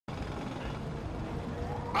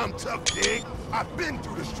I'm tough, dig. I've been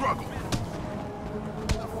through the struggle. What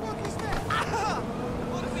the fuck is that?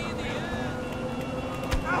 Put me in the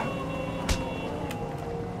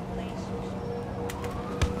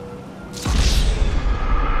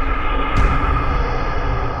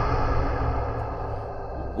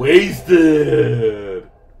Wasted.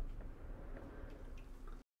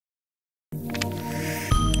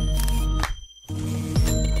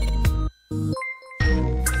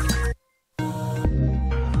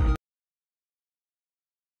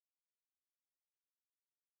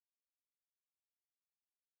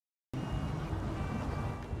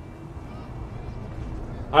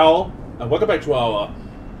 Hi all, and welcome back to our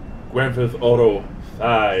Grand Theft Auto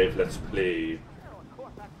 5 Let's Play.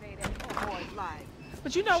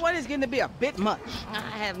 But you know what? It's getting to be a bit much. I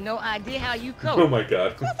have no idea how you cope. Oh my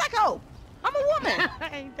god. Of course I cope. I'm a woman.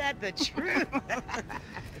 Ain't that the truth?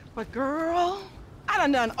 But girl, I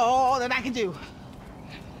done all that I can do.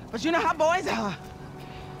 But you know how boys are.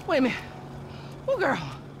 Wait a minute. Oh, girl.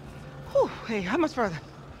 Whew. Hey, how much further?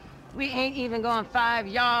 We ain't even gone 5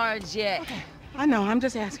 yards yet. Okay. I know, I'm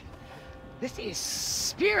just asking. This is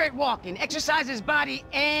spirit walking. Exercises body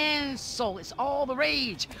and soul. It's all the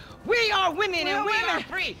rage. We are women and we are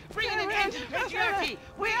free. Free in the end of patriarchy.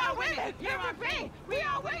 We are women. You are free. We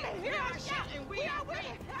are women. You are shouting. We are women.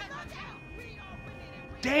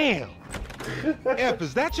 Damn! F,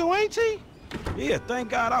 is that your auntie? Yeah,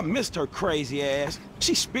 thank God I missed her crazy ass.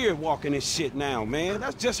 She's spirit walking this shit now, man.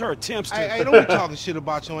 That's just her attempts to... Hey, don't be talking shit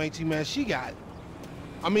about your auntie, man. She got it.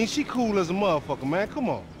 I mean, she cool as a motherfucker, man. Come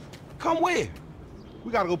on. Come where?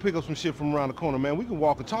 We gotta go pick up some shit from around the corner, man. We can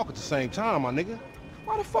walk and talk at the same time, my nigga.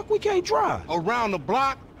 Why the fuck we can't drive? Around the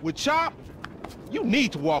block with Chop? You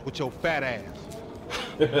need to walk with your fat ass.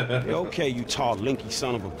 Yeah, okay, you tall, linky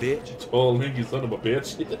son of a bitch. Tall, linky son of a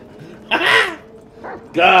bitch.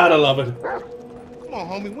 God, I love it. Come on,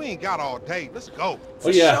 homie. We ain't got all day. Let's go. Oh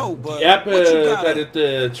yeah, sure, but the app what you got? that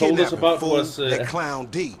it told us about was... that Clown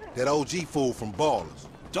D, that OG fool from Ballers.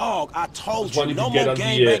 Dog, I told one you, you no can get more on the,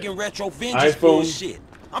 gang-banging retro vengeance iPhone, bullshit.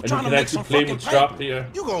 I'm and you trying to can make actually some play fucking with Chop paper. here.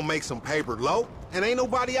 You gonna make some paper, low, and ain't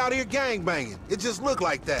nobody out here gang banging. It just look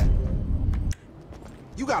like that.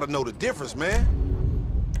 You gotta know the difference, man.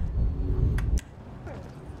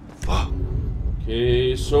 Fuck.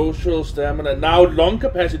 Okay, social stamina. Now lung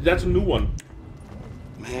capacity, that's a new one.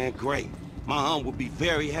 Man, great. My aunt would be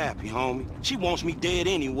very happy, homie. She wants me dead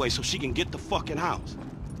anyway so she can get the fucking house.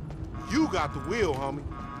 You got the wheel, homie.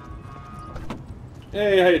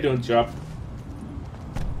 Hey, how you doing, Chop?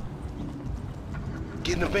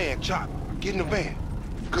 Get in the van, Chop. Get in the van.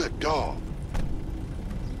 Good dog.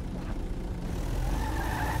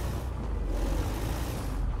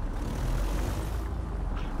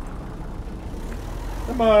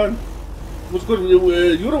 Come on. What's good?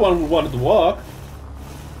 You're the one who wanted to walk.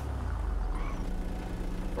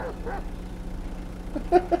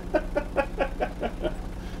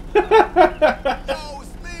 Yo,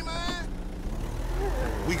 it's me, man.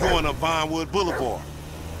 We going up Vinewood Boulevard.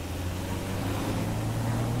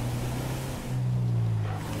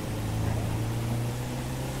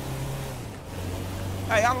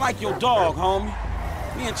 Hey, I like your dog, homie.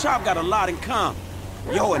 Me and Chop got a lot in common.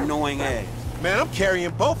 Yo annoying ass. Man, I'm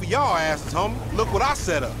carrying both of y'all asses, homie. Look what I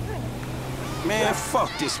set up. Man,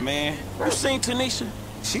 fuck this, man. You seen Tanisha?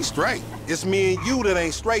 She straight. It's me and you that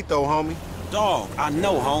ain't straight, though, homie. Dog, I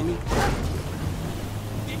know, homie.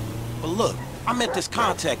 But look, I met this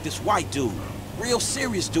contact, this white dude. Real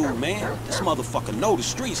serious dude, man. This motherfucker know the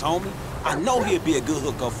streets, homie. I know he'd be a good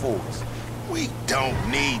hookup for us. We don't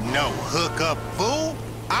need no hookup, fool.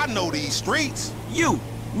 I know these streets. You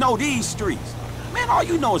know these streets. Man, all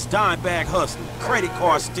you know is dime bag hustling, credit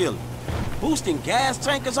card stealing, boosting gas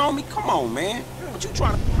tankers on me. Come on, man. What you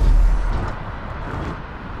trying to...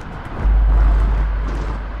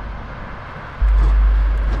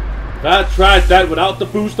 I tried that without the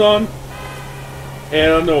boost on.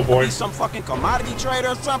 Hell no, boy. Be some fucking commodity trader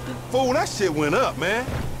or something? Fool, that shit went up, man.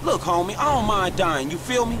 Look, homie, I don't mind dying, you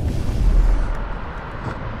feel me?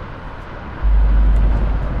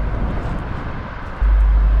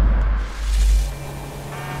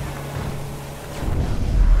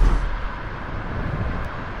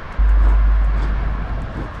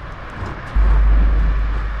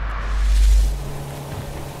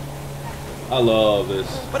 I love this.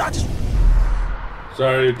 But I just...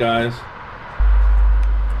 Sorry, guys.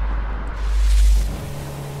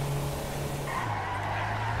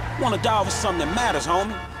 want to die over something that matters,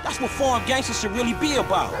 homie. That's what foreign gangsters should really be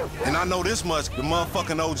about. And I know this much, the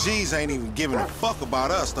motherfucking OGs ain't even giving a fuck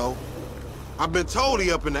about us, though. I've been told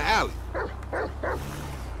he up in the alley.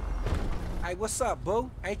 Hey, what's up,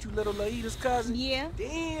 boo? Ain't you little Laida's cousin? Yeah.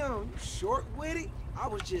 Damn, you short with it? I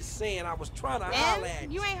was just saying I was trying to holler at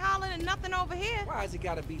And you ain't hollering at nothing over here. Why has it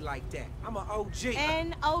gotta be like that? I'm an OG.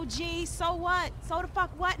 And OG, so what? So the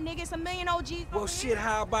fuck what, nigga? It's a million OGs Well, over shit, here.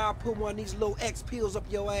 how about I put one of these little X pills up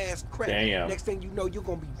your ass crack? Damn. Next thing you know, you're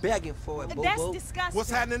gonna be begging for it, boo-boo. That's disgusting. What's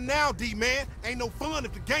happening now, D-man? Ain't no fun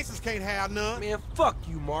if the gangsters can't have none. Man, fuck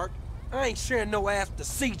you, Mark. I ain't sharing no ass to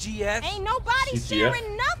CGF. Ain't nobody CGF?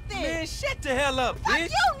 sharing nothing. Man, shut the hell up, Fuck bitch.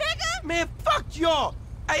 you, nigga. Man, fuck y'all.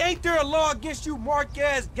 Hey, ain't there a law against you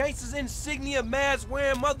mark-ass gangsters, insignia,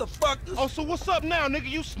 mask-wearing motherfuckers? Oh, so what's up now, nigga?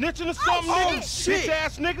 You snitching or something, Oh, nigga? shit.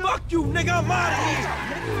 Bitch-ass nigga. Fuck you, nigga. I'm out of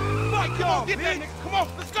here. Fuck Come y'all, on, get that bitch. nigga. Come on,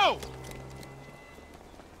 let's go.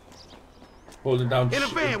 Holding down In the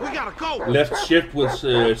van, we gotta go. left shift was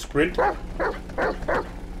sprint.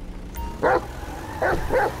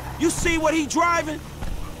 You see what he driving?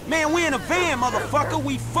 Man, we in a van, motherfucker.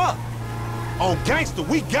 We fuck. On gangster,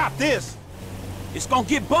 we got this. It's gonna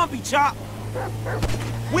get bumpy, Chop.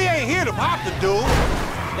 We ain't here to pop the dude.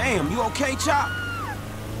 Damn, you okay, Chop?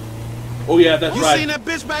 Oh yeah, that's You right. seen that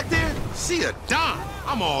bitch back there? She a dime.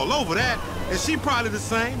 I'm all over that. And she probably the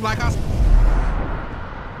same, like I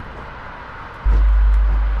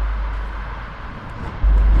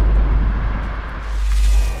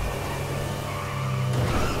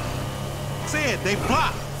said, they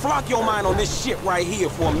blocked. Flock your mind on this shit right here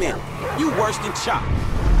for a minute. You worse than Chop.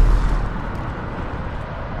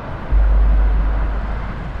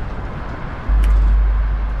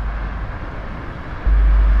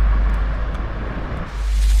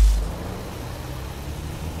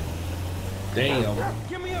 Damn.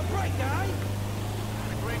 Give me a break, guys.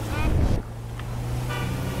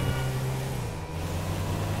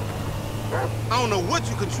 I don't know what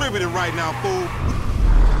you contributed right now, fool.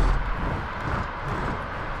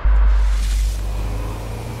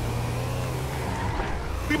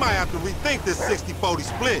 We might have to rethink this 60-40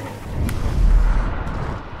 split.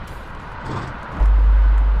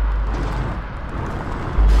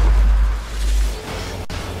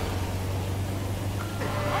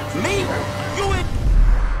 Me? You in?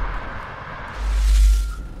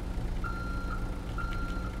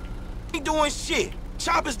 He doing shit.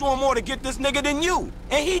 Chop is doing more to get this nigga than you.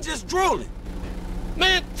 And he just drooling.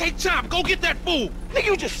 Man, take Chop. Go get that fool. Nigga,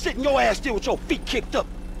 you just sitting your ass there with your feet kicked up.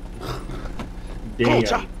 Damn. Come on,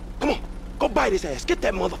 Chop. Come on. Go bite his ass. Get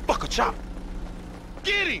that motherfucker, Chop.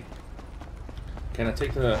 Get him. Can I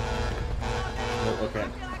take the? Oh, okay.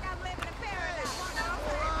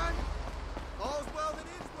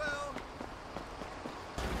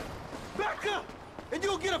 Back up, and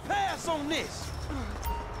you'll get a pass on this.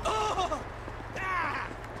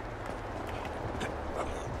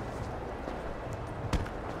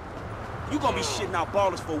 You gonna be shitting out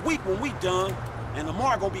ballers for a week when we done, and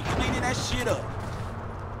Lamar gonna be cleaning that shit up.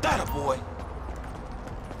 That a boy.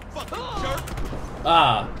 Fucking jerk.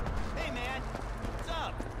 Ah. Hey man, what's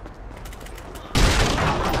up?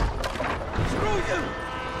 Screw you.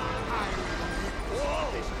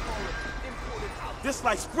 This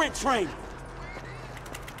like sprint training.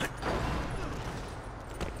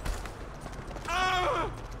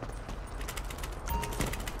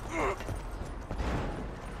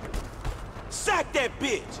 Sack that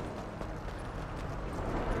bitch!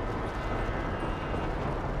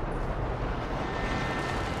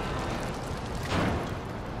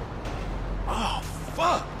 Oh,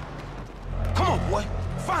 fuck! Come on, boy.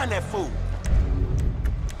 Find that fool.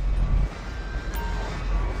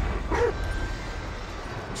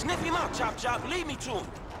 Sniff him out, Chop Chop. Lead me to him.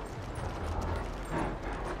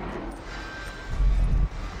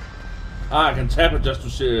 Ah, I can tap it just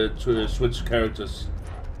to switch characters.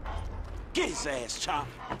 Get his ass, Chop.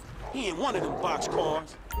 He ain't one of them box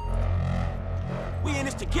cars. We in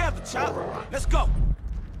this together, Chop. Let's go.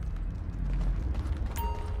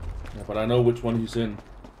 Yeah, but I know which one he's in.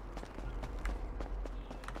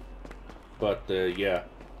 But yeah.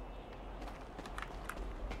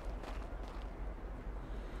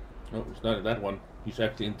 No, it's not in that one. He's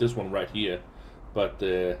actually in this one right here. But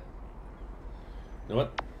you know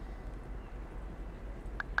what?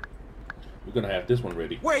 We're gonna have this one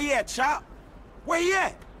ready. Where he at, Chop? Where he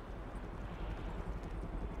at?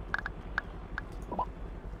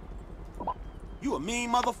 You a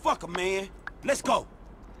mean motherfucker, man. Let's go.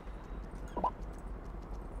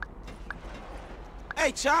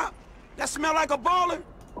 Hey, Chop. That smell like a baller?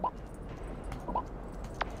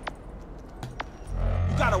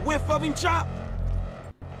 You got a whiff of him, Chop?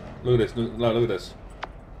 Look at this. No, look at this.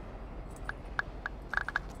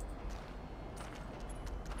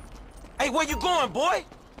 Hey, where you going, boy?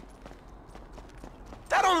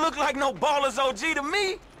 That don't look like no baller's OG to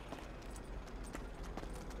me.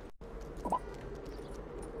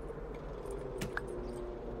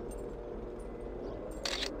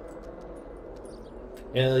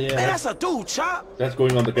 Hell yeah. Man, that's a dude, Chop. That's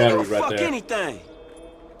going on the Nigga, gallery fuck right there. anything.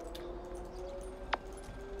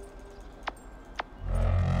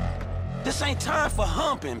 This ain't time for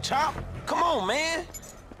humping, Chop. Come on, man.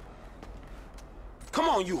 Come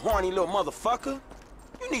on, you horny little motherfucker.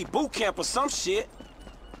 You need boot camp or some shit.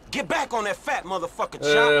 Get back on that fat motherfucker,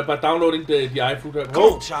 Chop. By downloading the iFruit app. Come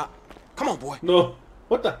on, Chop. Come on, boy. No.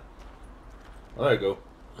 What the? Oh, there you go.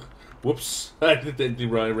 Whoops. I accidentally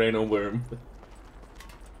ran over him.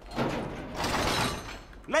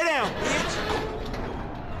 Lay down, bitch.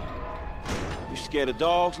 You scared of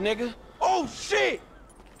dogs, nigga? Oh, shit!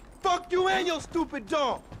 Fuck you and your stupid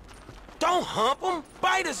dog! Don't hump him.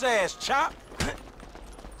 Bite his ass, Chop.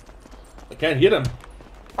 I can't hit him.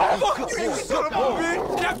 Fuck you, you son of a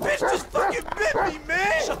bitch! That bitch just fucking bit me,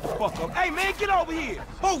 man! Shut the fuck up. Hey, man, get over here.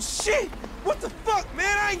 Oh, shit! What the fuck,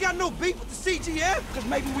 man? I ain't got no beef with the CGF. Cause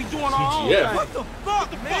maybe we doing our own CGF? thing. What the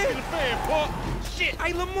fuck, man? Shit,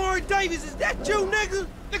 hey, Lamar Davis, is that you, nigga?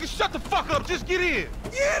 Nigga, shut the fuck up. Just get in.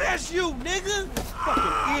 Yeah, that's you, nigga.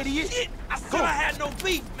 Fucking idiot. Shit, I said I had no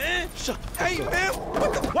beef, man. Shut the fuck Hey, up. man,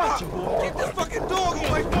 what the Watch fuck? it, boy. Get this fucking dog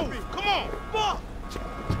away from me. Come on. Fuck.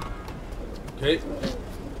 Okay.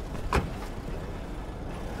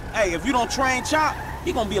 Hey, if you don't train Chop,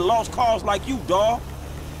 he gonna be a lost cause like you, dog.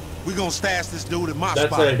 We gonna stash this dude in my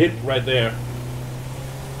That's spot. a hit right there.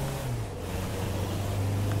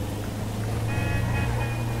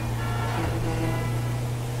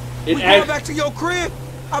 We going back to your crib?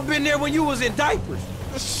 I've been there when you was in diapers.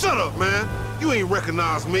 Shut up, man. You ain't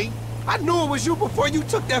recognize me. I knew it was you before you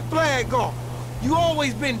took that flag off. You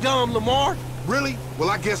always been dumb, Lamar. Really?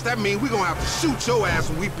 Well, I guess that means we gonna have to shoot your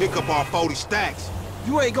ass when we pick up our 40 stacks.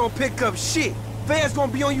 You ain't gonna pick up shit. Fans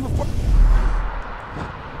gonna be on you before...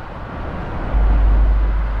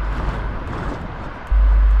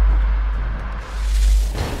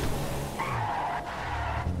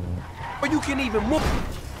 you can even move.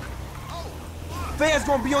 Fans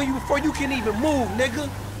gonna be on you before you can even move, nigga.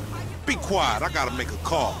 Be quiet. I gotta make a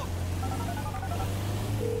call.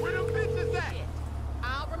 Where them bitches at?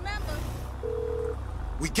 I'll remember.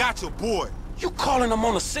 We got your boy. You calling them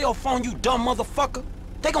on a cell phone, you dumb motherfucker?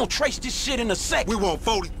 They gonna trace this shit in a sec. We want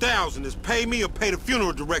 40,000. Is pay me or pay the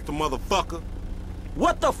funeral director, motherfucker.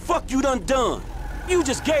 What the fuck you done? You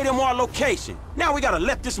just gave them our location. Now we gotta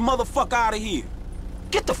let this motherfucker out of here.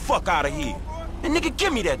 Get the fuck out of here. And nigga,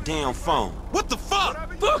 give me that damn phone. What the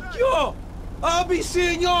fuck? Fuck y'all. I'll be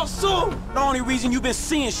seeing y'all soon. The only reason you been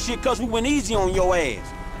seeing shit cause we went easy on your ass.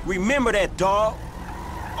 Remember that, dog.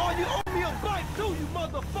 Oh, you owe me a bite too, you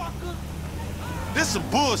motherfucker. This some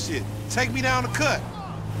bullshit. Take me down the cut.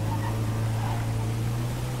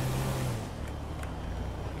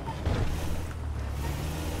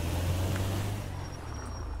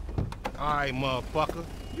 All right, motherfucker.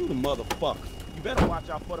 You the motherfucker. You better watch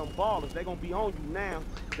out for them ballers. They gonna be on you now.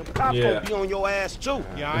 The cops Yeah. gonna be on your ass too.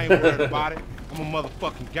 Yeah, I ain't worried about it. I'm a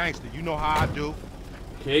motherfucking gangster. You know how I do.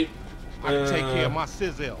 Okay. I can take care of my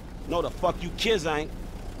sizzle. No, the fuck you kids ain't.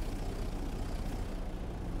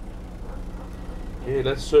 Okay,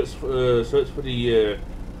 let's search for the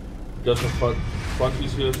just the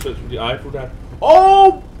fronties here. Search for the iFruit app.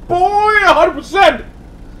 Oh boy, 100%.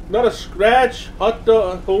 Not a scratch. Hot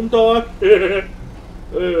dog, home dog.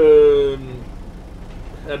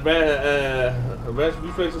 Advanced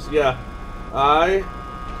reflexes. Yeah,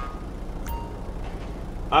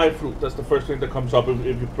 iFruit. That's the first thing that comes up if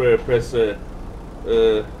you press.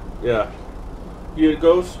 Yeah. Here it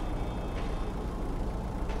goes.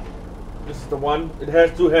 This is the one. It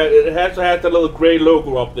has to have the little gray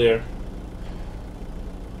logo up there.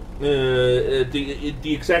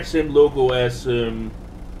 The exact same logo as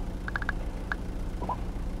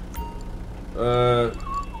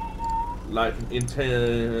like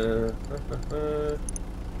intent.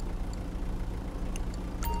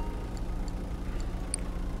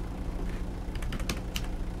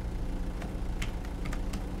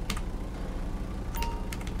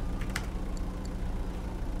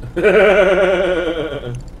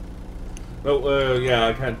 No, yeah,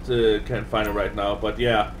 I can't find it right now, but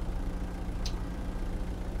yeah,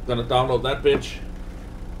 gonna download that bitch.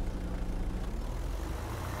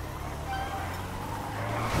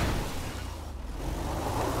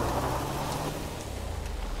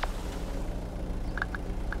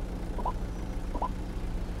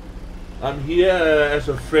 I'm here as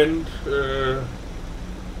a friend.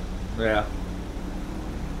 Yeah.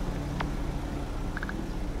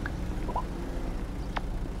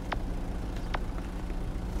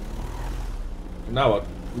 Now what?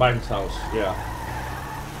 Mike's house, yeah.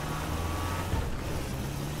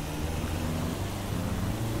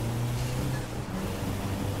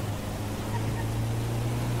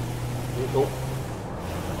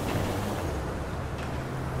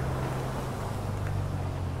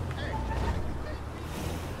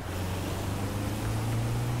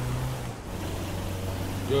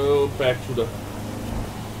 go back to the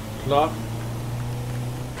clock.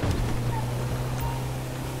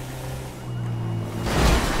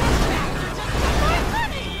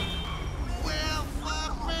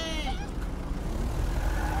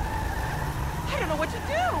 I don't know what to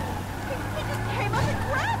do. He just came up and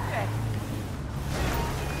grabbed it.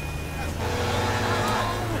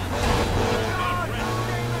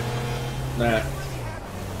 Nah.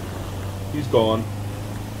 He's gone.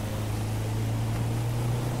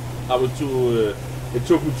 I was too. It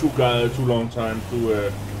took me too long time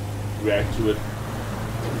to react to it.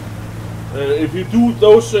 If you do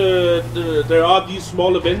those, there are these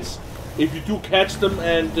small events. If you do catch them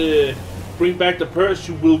and bring back the purse,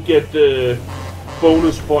 you will get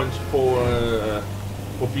bonus points for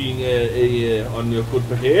being on your good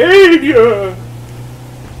behavior.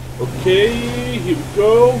 Okay, here we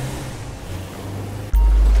go.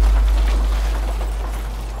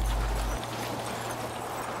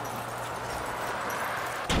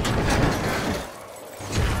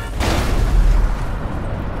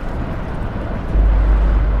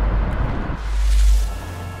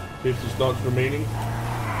 Stunts remaining.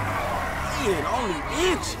 Man, only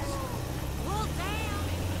inches. Cool down.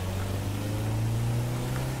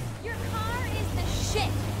 Your car is the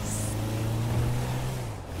shit.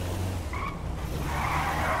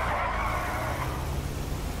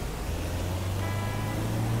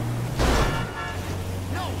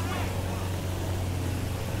 No.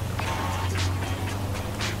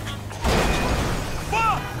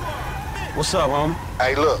 What's up, homie?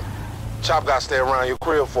 Hey, look. Chop got to stay around your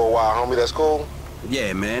crib for a while, homie. That's cool?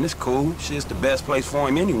 Yeah, man, it's cool. Shit's the best place for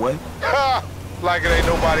him anyway. Ha! Like it ain't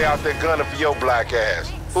nobody out there gunning for your black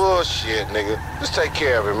ass. Bullshit, nigga. Just take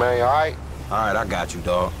care of it, man, all right? All right, I got you,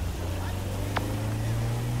 dog.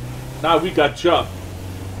 Now we got Chop.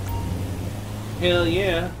 Hell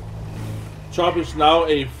yeah. Chop is now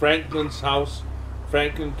a Franklin's house.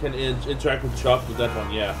 Franklin can interact with Chop with that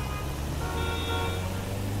one, yeah.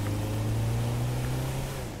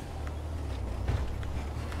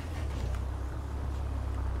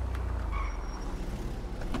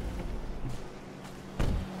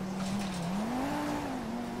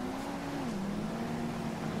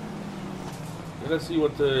 Let's see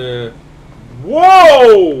what the...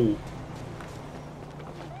 Whoa!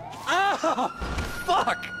 Ah!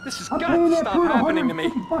 Fuck! This has got to stop happening to me.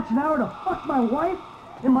 $150 an hour to fuck my wife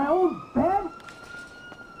in my own bed?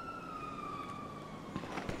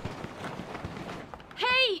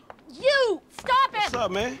 Hey, you! Stop it! What's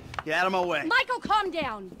up, man? Get out of my way. Michael, calm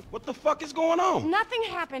down. What the fuck is going on? Nothing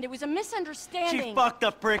happened. It was a misunderstanding. She fucked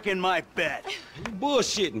a prick in my bed. You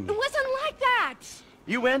bullshitting me. It wasn't like that.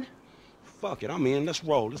 You in? Fuck it, I'm in. Let's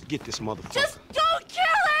roll. Let's get this motherfucker. Just don't kill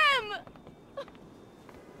him!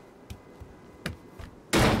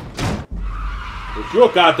 It's your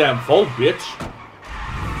goddamn fault, bitch.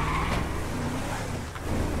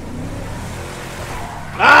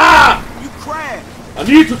 Ah! You crashed. I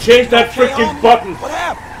need to change that freaking button. What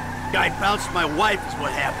happened? Guy bounced my wife is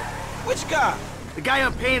what happened. Which guy? The guy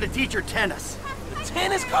I'm paying to teach her tennis. The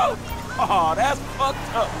tennis coach? Oh, that's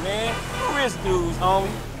fucked up, man. Chris dudes, homie.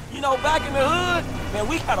 You know, back in the hood, man,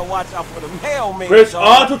 we gotta watch out for the mailman. Press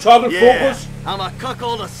R to toggle focus. I'm a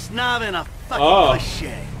cuckold, a snob, and a fucking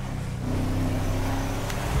cliche.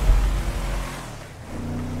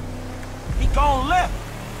 He gone left.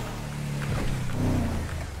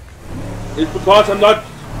 It's because I'm not...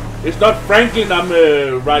 It's not Franklin I'm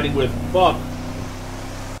riding with. Fuck.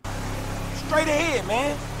 Straight ahead,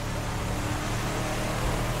 man.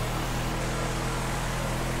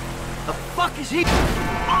 The fuck is he?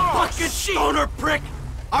 Oh, Fucking shit. stoner prick!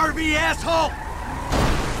 RV asshole!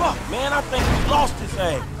 Fuck, man, I think he lost his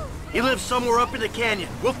ass. He lives somewhere up in the canyon.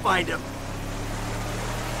 We'll find him.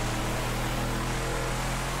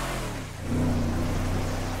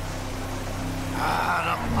 Ah,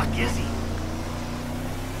 the fuck is he?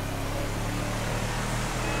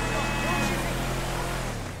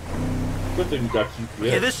 Good thing we got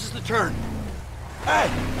GPS. Yeah, this is the turn. Hey,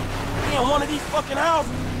 he in one of these fucking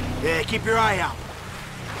houses. Yeah, keep your eye out.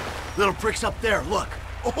 Little prick's up there, look.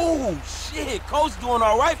 Oh, shit, Coach doing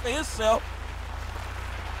all right for himself.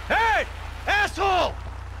 Hey, asshole!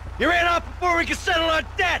 You ran off before we could settle our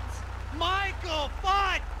debts! Michael,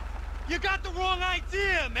 fuck! You got the wrong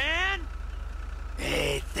idea, man!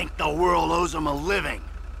 They think the world owes them a living.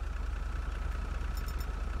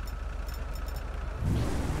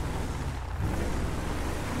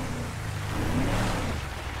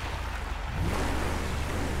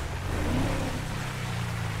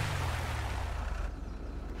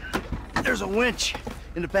 There's a winch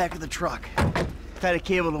in the back of the truck. Tied a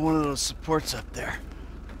cable to one of those supports up there.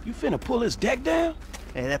 You finna pull his deck down?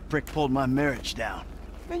 Hey, that prick pulled my marriage down.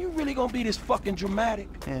 Man, you really gonna be this fucking dramatic?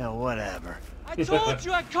 Yeah, whatever. I told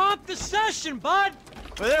you I comped the session, bud.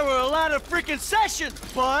 Well, there were a lot of freaking sessions,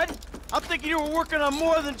 bud. I'm thinking you were working on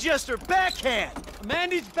more than just her backhand.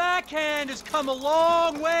 Mandy's backhand has come a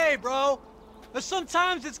long way, bro. But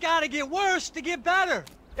sometimes it's gotta get worse to get better.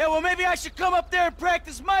 Yeah, well, maybe I should come up there and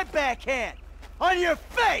practice my backhand. On your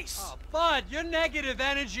face! Oh, bud, your negative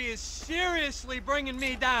energy is seriously bringing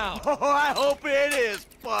me down. Oh, I hope it is,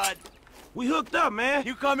 bud. We hooked up, man.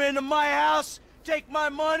 You come into my house, take my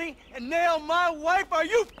money, and nail my wife? Are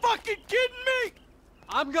you fucking kidding me?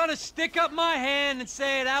 I'm gonna stick up my hand and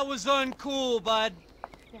say that was uncool, bud.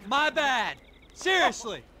 My bad.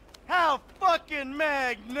 Seriously. How fucking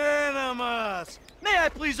magnanimous! May I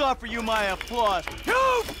please offer you my applause?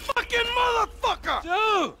 You fucking motherfucker!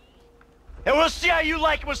 Dude! And we'll see how you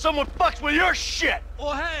like it when someone fucks with your shit!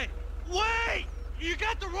 Well, hey, wait! You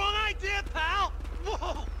got the wrong idea, pal!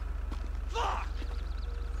 Whoa! Fuck!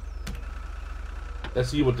 Let's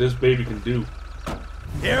see what this baby can do.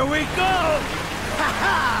 Here we go! Ha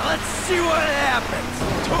ha! Let's see what happens!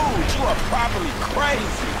 Dude, you are probably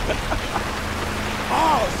crazy.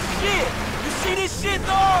 Oh, shit! You see this shit,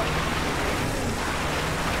 dog?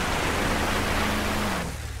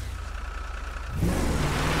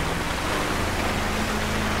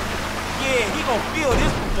 Yeah, he gonna feel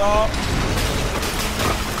this one, dog.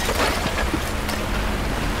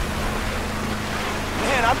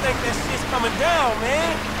 Man, I think that shit's coming down,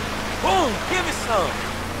 man. Boom, give it some.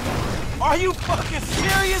 Are you fucking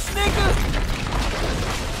serious, nigga?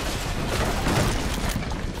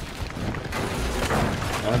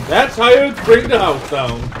 And that's how you bring the house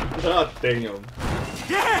down. God damn.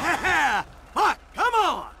 Yeah! Fuck, come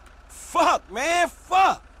on! Fuck, man,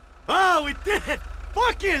 fuck. Oh, we did it!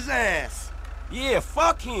 Fuck his ass! Yeah,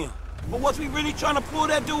 fuck him. But was we really trying to pull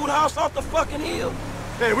that dude's house off the fucking hill?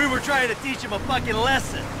 Hey, we were trying to teach him a fucking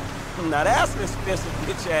lesson. Now that's an expensive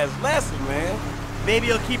bitch-ass lesson, man. Maybe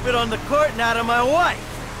he'll keep it on the court and out of my wife.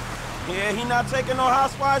 Yeah, he not taking no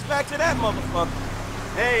housewives back to that motherfucker.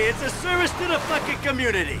 Hey, it's a service to the fucking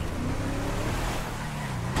community.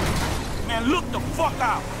 Man, look the fuck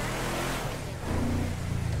out.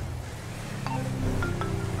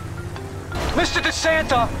 Mr.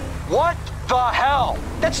 DeSanta, what the hell?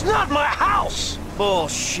 That's not my house!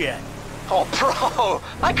 Bullshit. Oh, bro,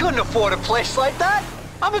 I couldn't afford a place like that.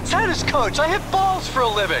 I'm a tennis coach. I hit balls for a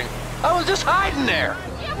living. I was just hiding there.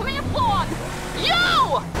 Report!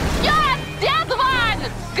 You! You're a dead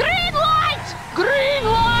one! Green light! Green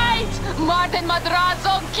light! Martin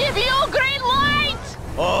Madrazo, give you green light!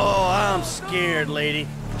 Oh, I'm scared, lady.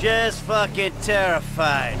 Just fucking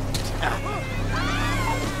terrified.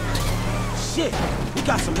 Shit, we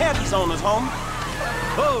got some heavies on us, homie.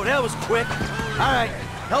 Oh, that was quick. All right,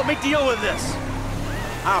 help me deal with this.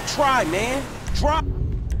 I'll try, man. Drop.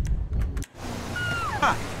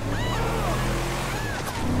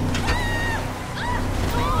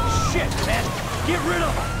 Shit, man. Get rid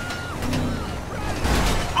of him.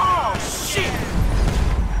 Oh, shit.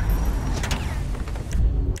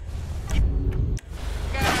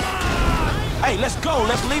 Hey, let's go.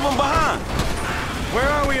 Let's leave him behind. Where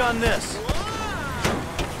are we on this?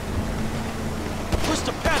 Push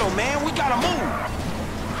the pedal, man. We gotta move.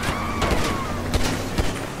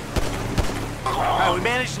 All right, we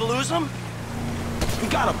managed to lose him? We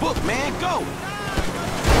got a book, man. Go.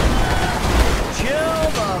 Chill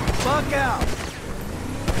the fuck out.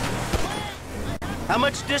 How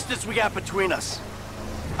much distance we got between us?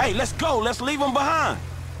 Hey, let's go. Let's leave him behind.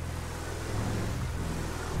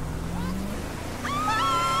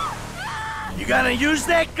 You gonna use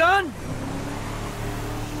that gun?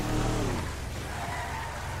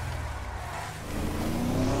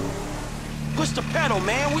 Push the pedal,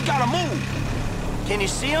 man. We gotta move. Can you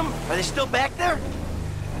see them? Are they still back there?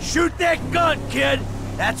 Shoot that gun, kid!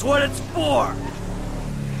 That's what it's for!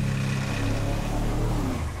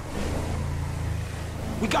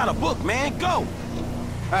 We got a book, man. Go. All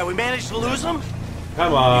right, we managed to lose them?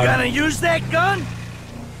 Come on. You gonna use that gun?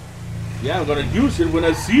 Yeah, I'm gonna use it when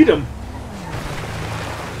I see them.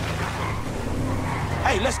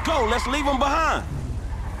 Hey, let's go. Let's leave him behind.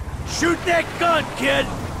 Shoot that gun, kid!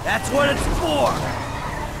 That's what it's for!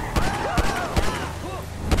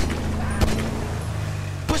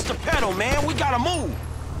 Push the pedal, man. We gotta move.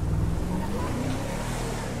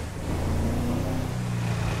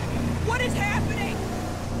 What is happening?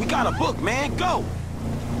 We got a book, man. Go.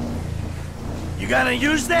 You gonna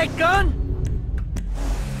use that gun?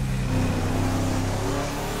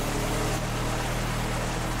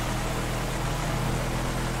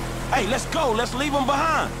 Hey, let's go. Let's leave him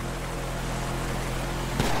behind.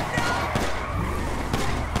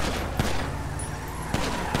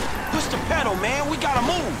 pedal, man. We gotta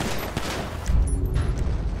move.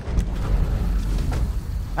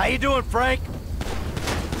 How you doing, Frank?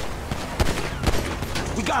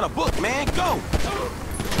 We got a book, man. Go.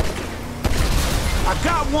 I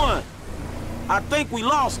got one. I think we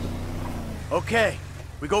lost him. Okay,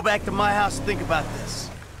 we go back to my house and think about this.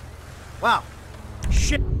 Wow.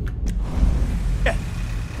 Shit. Yeah.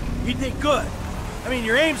 You did good. I mean,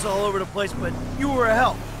 your aim's all over the place, but you were a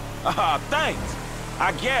help. Thanks.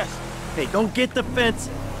 I guess. Hey, don't get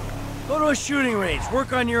defensive. Go to a shooting range,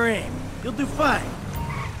 work on your aim. You'll do fine.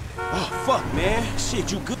 Oh, fuck, man.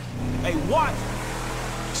 Shit, you good? Hey, what?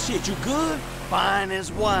 Shit, you good? Fine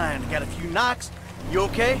as wine. Got a few knocks. You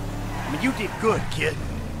okay? I mean, you did good, kid.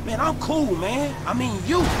 Man, I'm cool, man. I mean,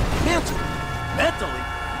 you. Mentally. Mentally?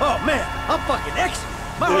 Oh, man, I'm fucking excellent.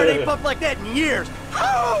 My heart ain't pumped like that in years.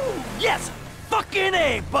 Oh, yes! Fucking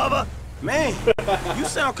A, Bubba! Man, you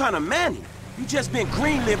sound kind of manny. You just been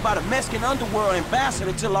greenlit by the Mexican underworld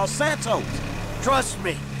ambassador to Los Santos. Trust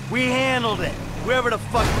me, we handled it. Whoever the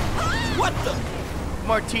fuck... What the...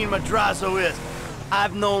 Martin Madrazo is.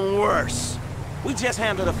 I've known worse. We just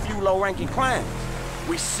handled a few low-ranking crimes.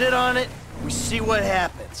 We sit on it, we see what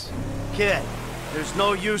happens. Kid, there's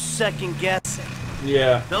no use second-guessing.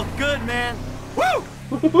 Yeah. Felt good, man. Woo!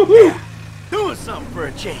 Yeah, doing something for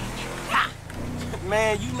a change. Ha!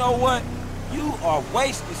 Man, you know what? You are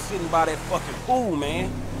wasted sitting by that fucking pool,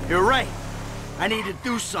 man. You're right. I need to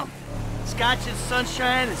do something. Scotch and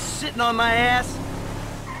sunshine is sitting on my ass.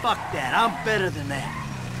 Fuck that, I'm better than that.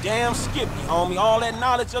 Damn Skippy, homie. All that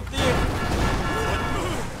knowledge up there,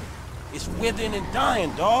 it's withering and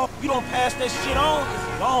dying, dawg. You don't pass that shit on,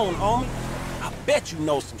 it's gone, homie. I bet you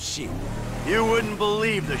know some shit. You wouldn't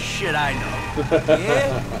believe the shit I know.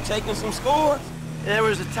 Yeah? You taking some scores? There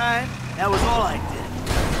was a time, that was all I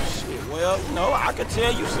did. Shit, well, you know, I could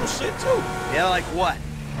tell you some shit, too. Yeah, like what?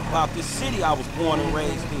 About this city I was born and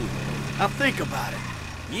raised in. I'll think about it.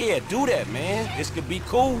 Yeah, do that, man. This could be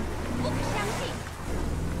cool.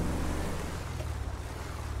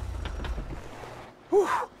 Whew.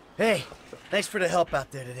 Hey, thanks for the help out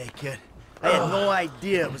there today, kid. I had no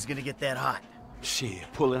idea it was gonna get that hot. Shit,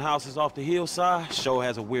 pulling houses off the hillside sure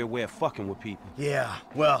has a weird way of fucking with people. Yeah,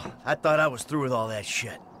 well, I thought I was through with all that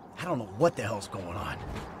shit. I don't know what the hell's going on.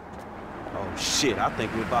 Oh, shit, I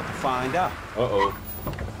think we're about to find out. Uh-oh.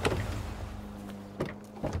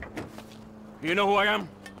 You know who I am?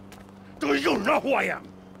 Do you know who I am?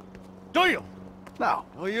 Do you? No.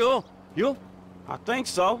 Oh, you? You? I think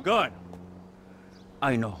so. Good.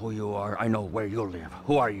 I know who you are. I know where you live.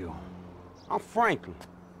 Who are you? I'm Franklin.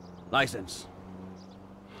 License.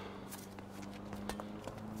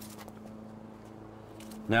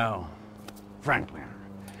 Now, Franklin,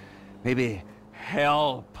 maybe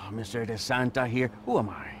help Mr. DeSanta here. Who am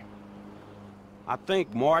I? I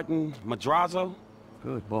think Martin Madrazo.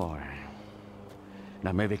 Good boy.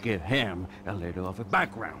 Now maybe give him a little of a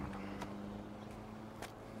background.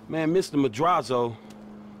 Man, Mr. Madrazo...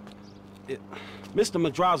 Mr.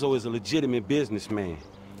 Madrazo is a legitimate businessman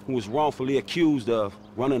who was wrongfully accused of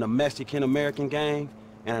running a Mexican-American gang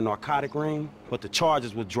and a narcotic ring, but the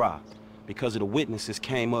charges were dropped because of the witnesses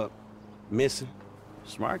came up missing.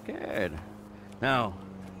 Smart kid. Now,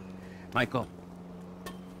 Michael,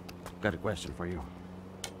 got a question for you.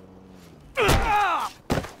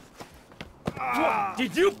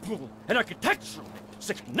 Did you pull an architectural,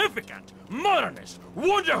 significant, modernist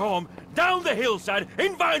wonder home down the hillside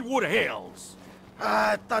in Vinewood Hills?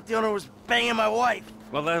 I thought the owner was banging my wife.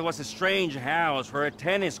 Well, that was a strange house for a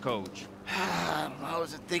tennis coach. I don't know, I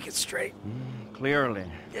wasn't thinking straight. Clearly.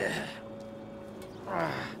 Yeah.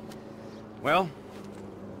 Well,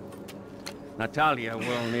 Natalia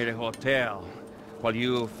will need a hotel while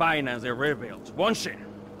you finance the rebuild, won't she?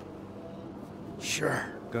 Sure.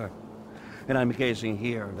 Good. And I'm guessing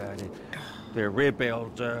here that the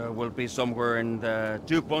rebuild will be somewhere in the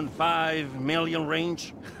 2.5 million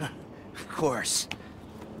range? Of course.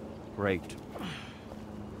 Great.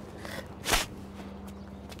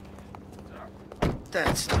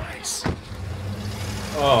 That's nice.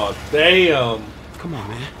 Oh, damn. Come on,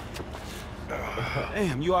 man.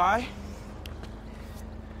 Damn, you all right?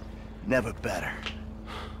 Never better.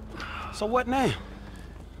 So what now?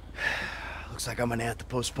 Looks like I'm gonna have to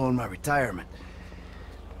postpone my retirement.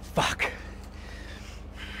 Fuck.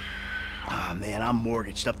 Oh man, I'm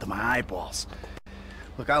mortgaged up to my eyeballs.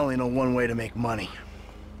 Look, I only know one way to make money.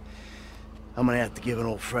 I'm gonna have to give an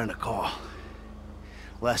old friend a call.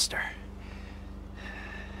 Lester.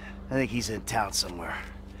 I think he's in town somewhere.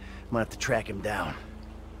 I'm gonna have to track him down.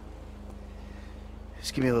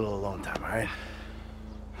 Just give me a little alone time, alright?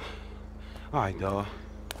 All right, dawg.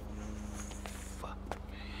 Fuck.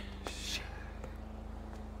 Shit.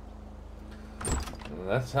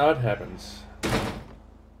 That's how it happens.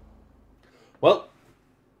 Well,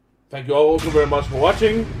 thank you all so very much for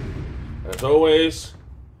watching. As always,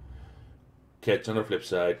 catch you on the flip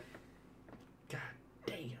side.